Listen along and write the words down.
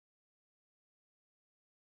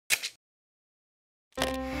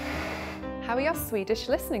How are your Swedish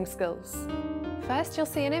listening skills? First, you'll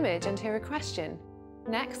see an image and hear a question.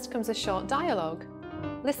 Next comes a short dialogue.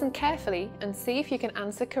 Listen carefully and see if you can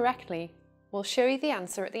answer correctly. We'll show you the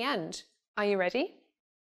answer at the end. Are you ready?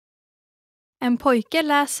 En pojke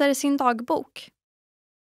läser sin dagbok.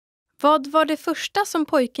 Vad var det första som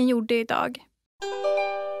pojken gjorde idag?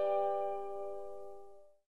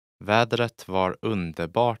 Vädret var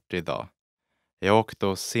underbart idag. Jag åkte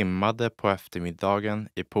och simmade på eftermiddagen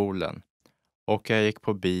i poolen och jag gick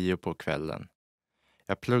på bio på kvällen.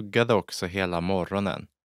 Jag pluggade också hela morgonen.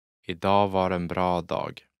 Idag var en bra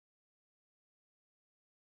dag.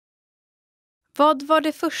 Vad var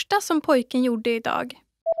det första som pojken gjorde idag?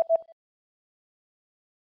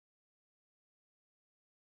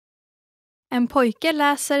 En pojke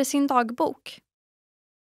läser sin dagbok.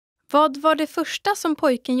 Vad var det första som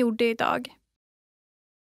pojken gjorde idag?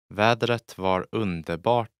 Vädret var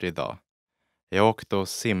underbart idag. Jag åkte och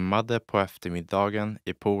simmade på eftermiddagen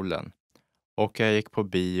i poolen och jag gick på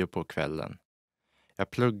bio på kvällen.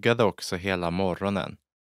 Jag pluggade också hela morgonen.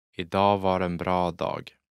 Idag var en bra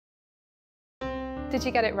dag. Did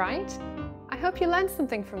you get it right? I hope you learned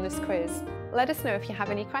something from this quiz. Let us know if you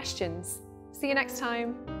have any questions. See you next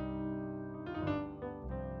time.